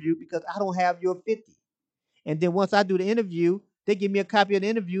 30-minute interview because I don't have your 50. And then once I do the interview, they give me a copy of the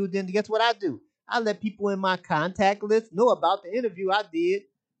interview. Then guess what I do? I let people in my contact list know about the interview I did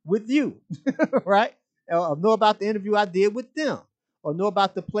with you, right? Or know about the interview I did with them, or know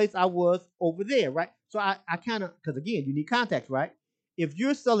about the place I was over there, right? So I kind of, because again, you need contacts, right? If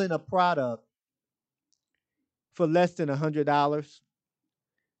you're selling a product for less than $100,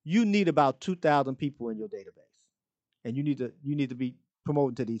 you need about 2,000 people in your database, and you need to be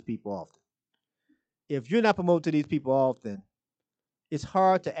promoting to these people often. If you're not promoting to these people often, it's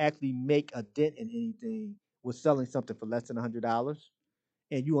hard to actually make a dent in anything with selling something for less than $100,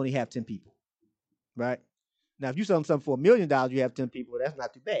 and you only have 10 people, right? Now, if you're selling something for $1,000,000, you have 10 people. That's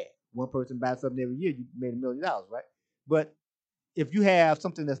not too bad. One person buys something every year, you made $1,000,000, right? But if you have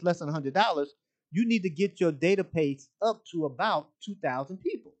something that's less than $100, you need to get your database up to about 2,000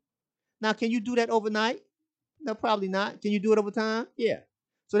 people. Now, can you do that overnight? No, probably not. Can you do it over time? Yeah.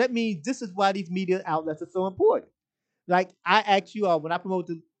 So that means this is why these media outlets are so important. Like I asked you all when I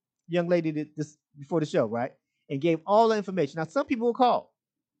promoted the young lady this before the show, right? And gave all the information. Now, some people will call,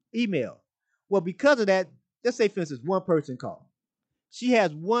 email. Well, because of that, let's say, for instance, one person called. She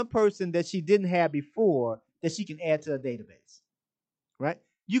has one person that she didn't have before that she can add to her database, right?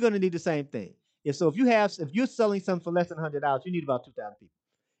 You're going to need the same thing. If you're selling something for less than $100, you need about 2,000 people.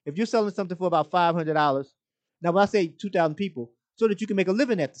 If you're selling something for about $500, Now, when I say 2,000 people, so that you can make a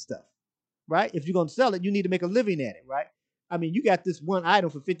living at the stuff, right? If you're going to sell it, you need to make a living at it, right? I mean, you got this one item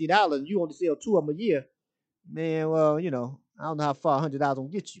for $50 and you only sell two of them a year. Man, well, I don't know how far $100 will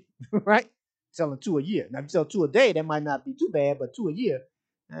get you, right? Selling two a year. Now, if you sell two a day, that might not be too bad, but two a year,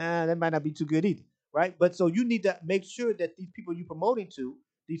 that might not be too good either, right? But so you need to make sure that these people you're promoting to,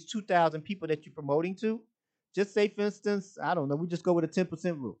 these 2,000 people that you're promoting to, just say, for instance, I don't know, we just go with a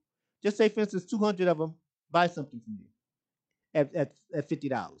 10% rule. Just say, for instance, 200 of them buy something from you at $50.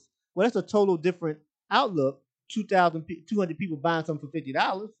 Well, that's a total different outlook. 200 people buying something for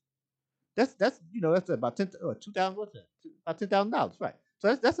 $50. That's about 2,000. What's that? About $10,000, right?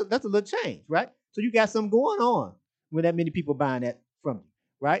 So that's a little change, right? So you got something going on when that many people buying that from you,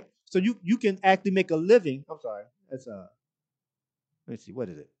 right? So you can actually make a living. I'm sorry, that's let me see, what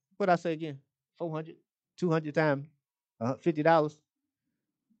is it? What I say again? 400, 200 times $50.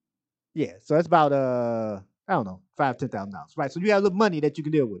 Yeah, so that's about I don't know, $5,000 to $10,000, right? So you got a little money that you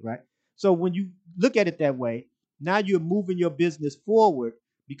can deal with, right? So when you look at it that way, now you're moving your business forward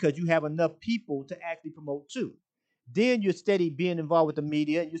because you have enough people to actually promote to. Then you're steady being involved with the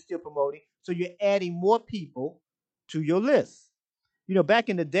media, and you're still promoting, so you're adding more people to your list. Back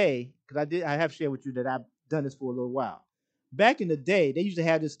in the day, because I have shared with you that I've done this for a little while. Back in the day, they used to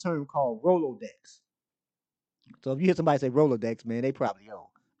have this term called Rolodex. So if you hear somebody say Rolodex, man, they probably old.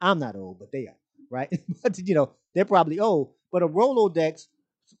 I'm not old, but they are, right? But they're probably old. But a Rolodex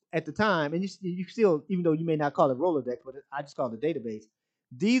at the time, and you still, even though you may not call it Rolodex, but I just call it a database.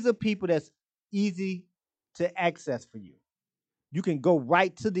 These are people that's easy to access for you. You can go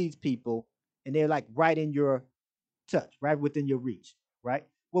right to these people, and they're like right in your touch, right within your reach, right?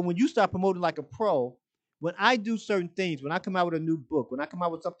 Well, when you start promoting like a pro, when I do certain things, when I come out with a new book, when I come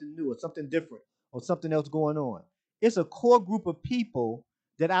out with something new or something different or something else going on, it's a core group of people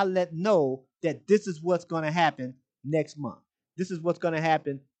that I let know that this is what's going to happen next month. This is what's going to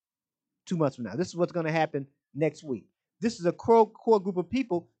happen 2 months from now. This is what's going to happen next week. This is a core group of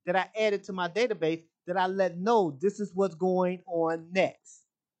people that I added to my database that I let know this is what's going on next,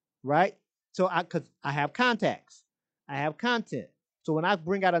 right? So because I have contacts, I have content. So when I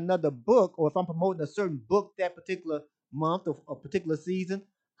bring out another book, or if I'm promoting a certain book that particular month or a particular season,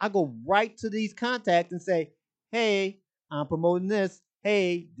 I go right to these contacts and say, "Hey, I'm promoting this.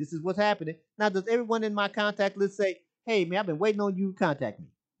 Hey, this is what's happening." Now, does everyone in my contact list say, "Hey, man, I've been waiting on you to contact me"?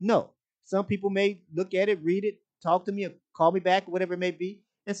 No. Some people may look at it, read it, talk to me, or call me back, or whatever it may be,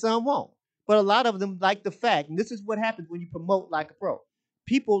 and some won't. But a lot of them like the fact, and this is what happens when you promote like a pro.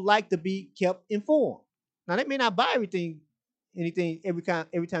 People like to be kept informed. Now they may not buy anything every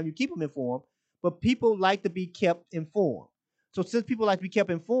time you keep them informed, but people like to be kept informed. So since people like to be kept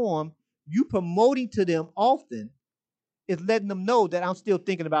informed, you promoting to them often is letting them know that I'm still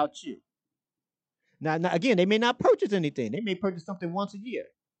thinking about you. Now again, they may not purchase anything. They may purchase something once a year.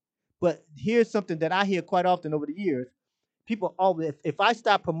 But here's something that I hear quite often over the years. People always, if I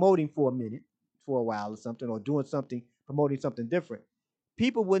stop promoting for a minute, for a while or something, or doing something, promoting something different,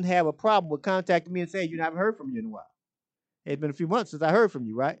 people wouldn't have a problem with contacting me and saying, "You haven't heard from you in a while. It's been a few months since I heard from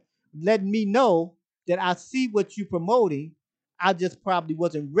you," right? Letting me know that I see what you're promoting. I just probably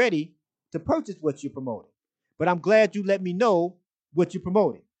wasn't ready to purchase what you're promoting. But I'm glad you let me know what you're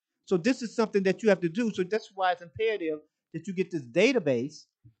promoting. So this is something that you have to do. So that's why it's imperative that you get this database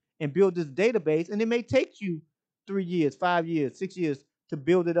and build this database. And it may take you 3 years, 5 years, 6 years to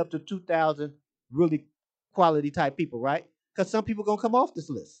build it up to 2,000 really quality type people, right? Because some people are going to come off this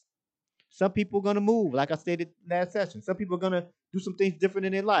list. Some people are going to move, like I stated last session. Some people are going to do some things different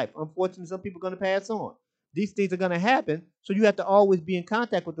in their life. Unfortunately, some people are going to pass on. These things are going to happen. So you have to always be in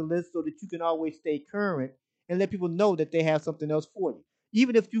contact with the list so that you can always stay current and let people know that they have something else for you.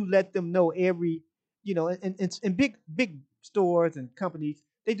 Even if you let them know and big stores and companies,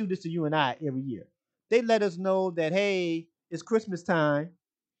 they do this to you and I every year. They let us know that, hey, it's Christmas time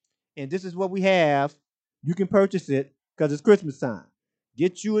and this is what we have. You can purchase it because it's Christmas time.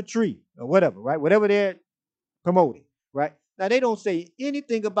 Get you a tree or whatever, right? Whatever they're promoting, right? Now they don't say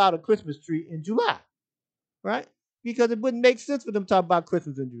anything about a Christmas tree in July, right? Because it wouldn't make sense for them to talk about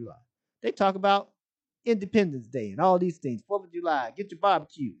Christmas in July. They talk about Independence Day and all these things. 4th of July, get your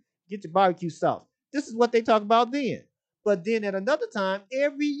barbecue sauce. This is what they talk about then. But then at another time,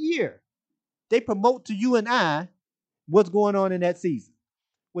 every year, they promote to you and I what's going on in that season.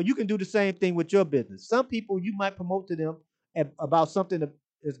 Well, you can do the same thing with your business. Some people you might promote to them about something that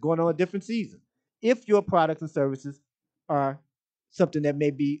is going on a different season. If your products and services are something that may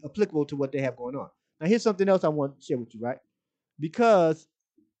be applicable to what they have going on. Now, here's something else I want to share with you, right? Because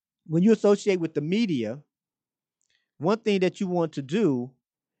when you associate with the media, one thing that you want to do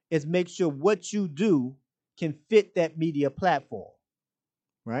is make sure what you do can fit that media platform,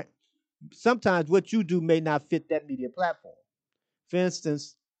 right? Sometimes what you do may not fit that media platform. For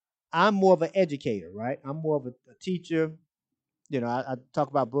instance, I'm more of an educator, right? I'm more of a teacher. I talk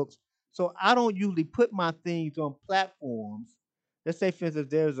about books. So I don't usually put my things on platforms. Let's say, for instance,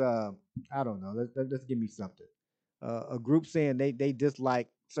 there's I don't know, let's give me something. A group saying they dislike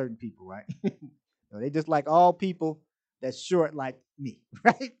certain people, right? They dislike all people that's short like me,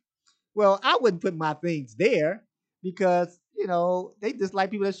 right? Well, I wouldn't put my things there because, they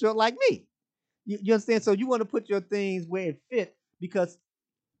dislike people that's short like me. You understand? So you want to put your things where it fit because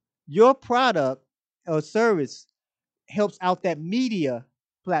your product or service helps out that media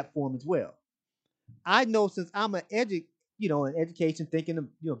platform as well. I know since I'm in education, thinking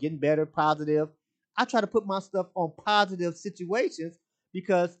of getting better, positive. I try to put my stuff on positive situations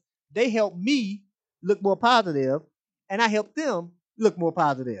because they help me look more positive, and I help them look more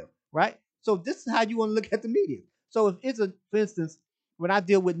positive, right? So this is how you want to look at the media. So if it's for instance, when I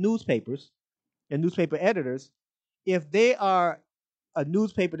deal with newspapers and newspaper editors, if they are a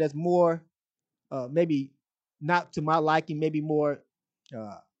newspaper that's more maybe not to my liking, maybe more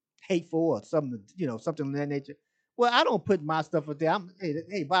uh, hateful or something, something of that nature. Well, I don't put my stuff up there.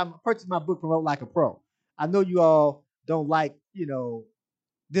 Hey, purchase my book, Promote Like a Pro. I know you all don't like,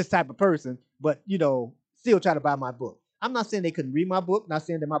 this type of person, but still try to buy my book. I'm not saying they couldn't read my book, not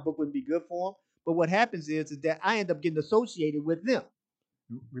saying that my book wouldn't be good for them, but what happens is that I end up getting associated with them.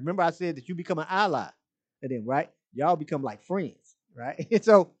 Remember, I said that you become an ally, and then right, y'all become like friends, right? And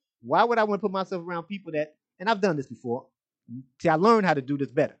so, why would I want to put myself around people that? And I've done this before. See, I learned how to do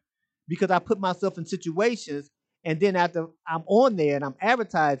this better because I put myself in situations, and then after I'm on there and I'm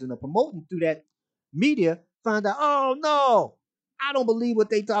advertising or promoting through that media, find out, oh no, I don't believe what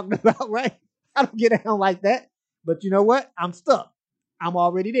they talking about, right? I don't get down like that. But you know what? I'm stuck. I'm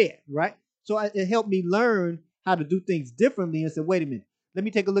already there, right? So it helped me learn how to do things differently and say, wait a minute, let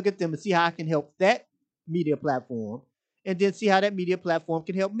me take a look at them and see how I can help that media platform, and then see how that media platform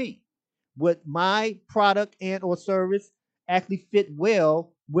can help me. Would my product and or service actually fit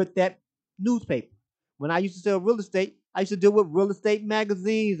well with that newspaper? When I used to sell real estate, I used to deal with real estate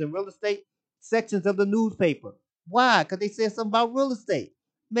magazines and real estate sections of the newspaper. Why? Because they said something about real estate.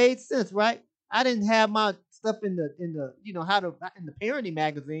 Made sense, right? I didn't have my stuff in the how to in the parenting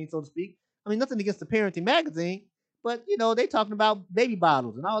magazine, so to speak. I mean, nothing against the parenting magazine, but they talking about baby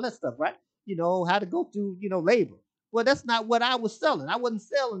bottles and all that stuff, right? How to go through labor. Well, that's not what I was selling. I wasn't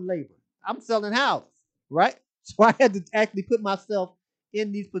selling labor. I'm selling houses, right? So I had to actually put myself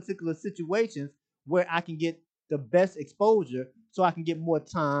in these particular situations where I can get the best exposure, so I can get more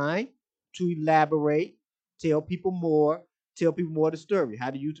time to elaborate, tell people more of the story,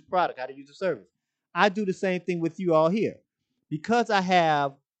 how to use the product, how to use the service. I do the same thing with you all here. Because I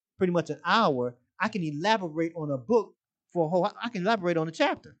have pretty much an hour, I can elaborate on a book for a whole. I can elaborate on a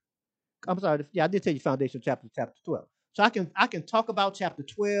chapter. I'm sorry. Yeah, I did tell you foundation chapter 12. So I can talk about chapter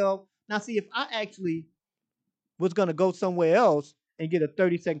 12. Now, see, if I actually was gonna go somewhere else and get a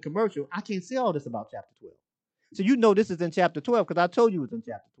 30-second commercial, I can't say all this about chapter 12. So this is in chapter 12 because I told you it was in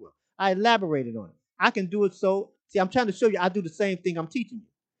chapter 12. I elaborated on it. I can do it I'm trying to show you I do the same thing I'm teaching you.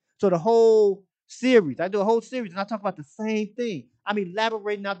 So the whole series, I do a whole series and I talk about the same thing. I'm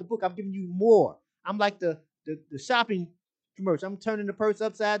elaborating out the book. I'm giving you more. I'm like the shopping commercial. I'm turning the purse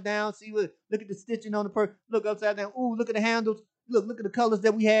upside down. Look at the stitching on the purse. Look upside down. Ooh, look at the handles. Look at the colors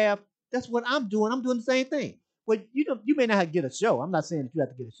that we have. That's what I'm doing. I'm doing the same thing. Well, you may not have to get a show. I'm not saying that you have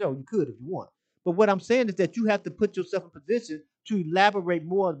to get a show. You could if you want. But what I'm saying is that you have to put yourself in position to elaborate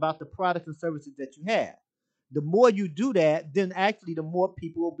more about the products and services that you have. The more you do that, then actually the more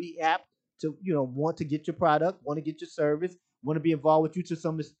people will be apt to, want to get your product, want to get your service, want to be involved with you to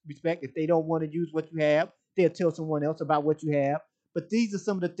some respect. If they don't want to use what you have, they'll tell someone else about what you have. But these are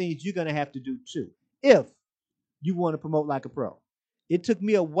some of the things you're going to have to do too if you want to promote like a pro. It took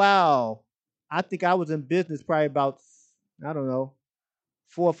me a while. I think I was in business probably about, I don't know,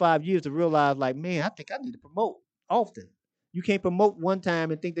 4 or 5 years to realize, like, man, I think I need to promote often. You can't promote one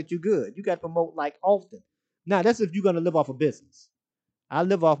time and think that you're good. You got to promote like often. Now, that's if you're going to live off a business. I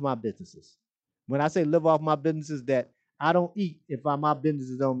live off my businesses. When I say live off my businesses, that I don't eat if my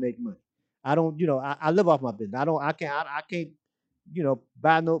businesses don't make money. I don't, I live off my business. I can't,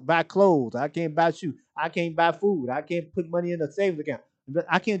 buy clothes. I can't buy shoes. I can't buy food. I can't put money in a savings account.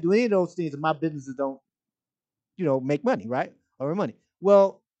 I can't do any of those things if my businesses don't, make money, right? Or earn money.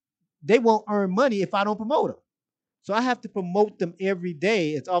 Well, they won't earn money if I don't promote them. So I have to promote them every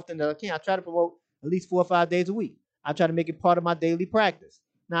day as often as I can. I try to promote at least 4 or 5 days a week. I try to make it part of my daily practice.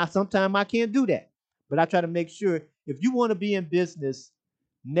 Now, sometimes I can't do that, but I try to make sure if you want to be in business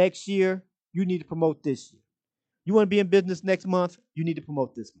next year, you need to promote this year. You want to be in business next month, you need to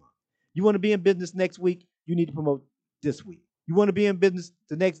promote this month. You want to be in business next week, you need to promote this week. You want to be in business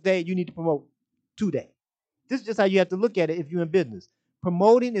the next day, you need to promote today. This is just how you have to look at it if you're in business.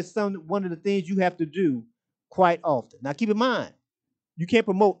 Promoting is one of the things you have to do quite often. Now, keep in mind, you can't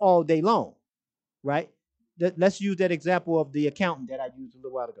promote all day long, right? Let's use that example of the accountant that I used a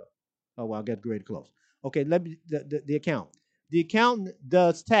little while ago. Oh, well, I'll get ready to close. Okay, let me the accountant. The accountant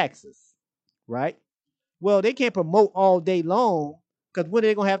does taxes, right? Well, they can't promote all day long because when are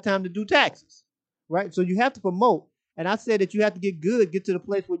they gonna have time to do taxes, right? So you have to promote. And I said that you have to get good, get to the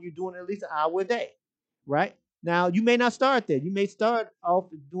place where you're doing at least an hour a day, right? Now you may not start there. You may start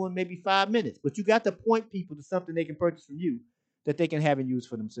off doing maybe 5 minutes, but you got to point people to something they can purchase from you that they can have and use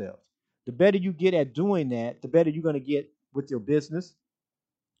for themselves. The better you get at doing that, the better you're going to get with your business.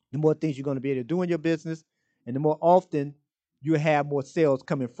 The more things you're going to be able to do in your business, and the more often you have more sales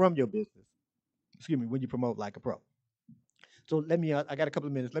coming from your business. Excuse me, when you promote like a pro. So let me. I got a couple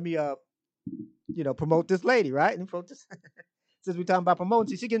of minutes. Let me. Promote this lady, right? And promote this. Since we're talking about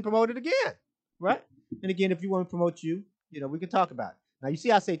promoting, she's getting promoted again, right? And again, if you want to promote you, we can talk about it. Now, you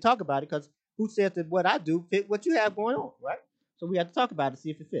see, I say talk about it because who says that what I do fit what you have going on, right? So we have to talk about it,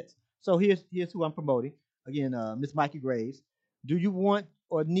 see if it fits. So here's who I'm promoting. Again, Miss Mikey Graves. Do you want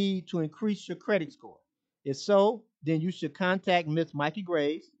or need to increase your credit score? If so, then you should contact Miss Mikey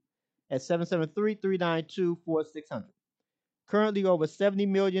Graves at 773-392-4600. Currently, over 70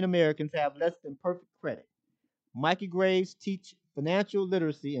 million Americans have less than perfect credit. Mikey Graves teach financial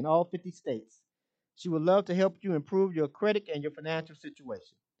literacy in all 50 states. She would love to help you improve your credit and your financial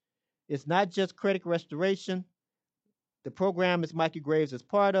situation. It's not just credit restoration. The program Ms. Mikey Graves is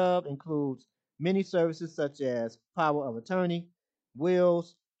part of includes many services such as power of attorney,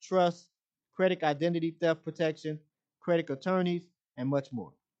 wills, trusts, credit identity theft protection, credit attorneys, and much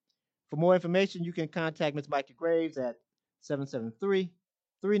more. For more information, you can contact Ms. Mikey Graves at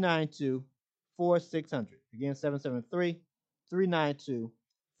 773-392-4600. Again,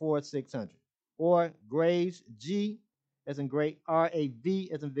 773-392-4600. Or Graves G as in great, RAV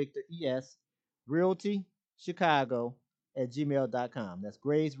as in Victor ES, Realty Chicago at gmail.com. That's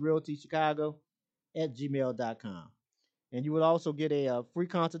Graves Realty Chicago at gmail.com. And you will also get a free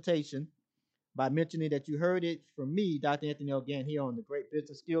consultation by mentioning that you heard it from me, Dr. Anthony Ogan, here on the Great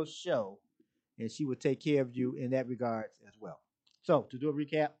Business Skills Show, and she will take care of you in that regards as well. So, to do a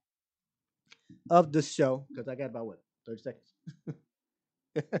recap of the show, because I got about 30 seconds.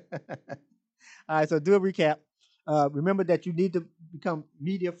 All right, so do a recap. Remember that you need to become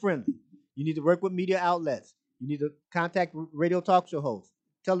media friendly. You need to work with media outlets. You need to contact radio talk show hosts,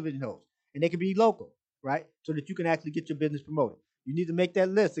 television hosts, and they can be local, right? So that you can actually get your business promoted. You need to make that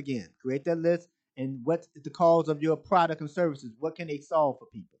list again. Create that list and what's the cause of your product and services? What can they solve for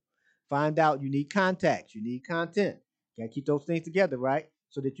people? Find out. You need contacts. You need content. You gotta keep those things together, right?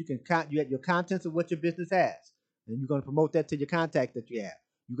 So that you can you have your contents of what your business has, and you're going to promote that to your contact that you have.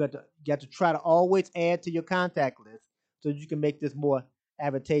 You got to try to always add to your contact list so that you can make this more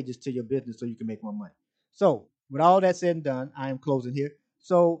advantageous to your business so you can make more money. So, with all that said and done, I am closing here.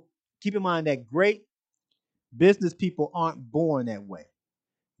 So, keep in mind that great business people aren't born that way.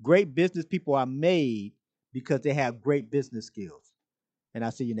 Great business people are made because they have great business skills. And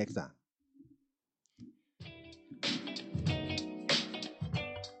I'll see you next time.